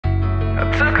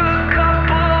took a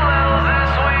couple L's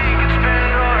this week. It's been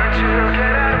hard to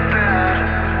get out of bed.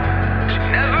 She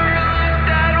never looked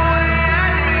that way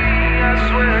at me. I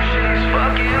swear she's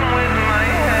fucking with my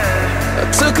head. I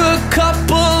took a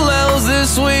couple L's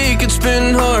this week. It's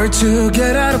been hard to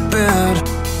get out of bed.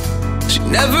 She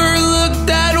never looked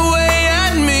that way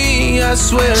at me. I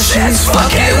swear she's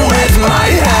fucking with my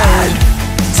head.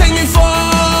 Take me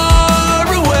far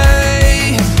away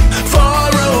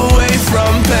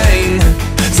from pain.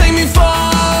 Take me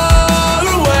far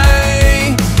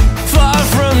away, far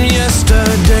from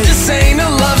yesterday. This ain't a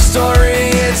love story,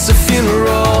 it's a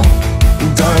funeral.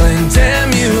 Darling,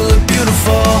 damn, you look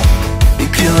beautiful.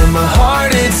 You're killing my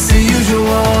heart, it's the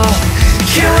usual.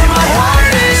 Killing my heart.